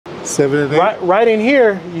7 and 8. Right in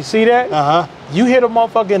here, you see that? You hit a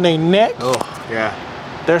motherfucker in their neck. Oh, yeah.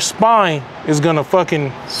 Their spine is gonna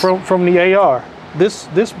fucking, from the AR. This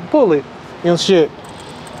bullet, you know, shit.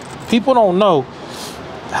 People don't know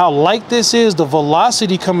how light this is, the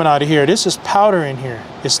velocity coming out of here. This is powder in here.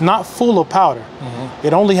 It's not full of powder.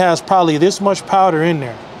 It only has probably this much powder in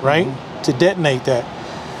there, right? To detonate that.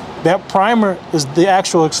 That primer is the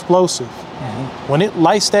actual explosive. When it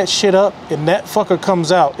lights that shit up and that fucker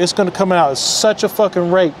comes out, it's gonna come out at such a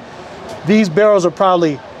fucking rate. These barrels are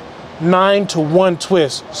probably 9 to 1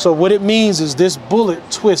 twist. So what it means is this bullet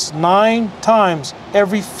twists 9 times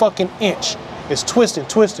every fucking inch. It's twisting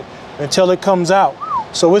until it comes out.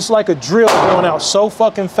 So it's like a drill going out so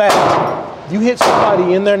fucking fast. You hit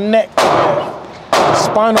somebody in their neck, the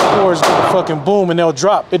spinal cord is gonna fucking boom and they'll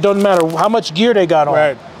drop. It doesn't matter how much gear they got on.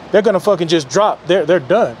 Right. They're gonna fucking just drop. They're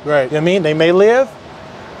done. Right. You know what I mean? They may live,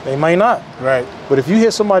 they may not. Right. But if you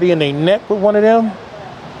hit somebody in their neck with one of them,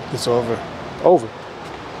 It's over. over.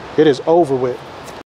 It is over with.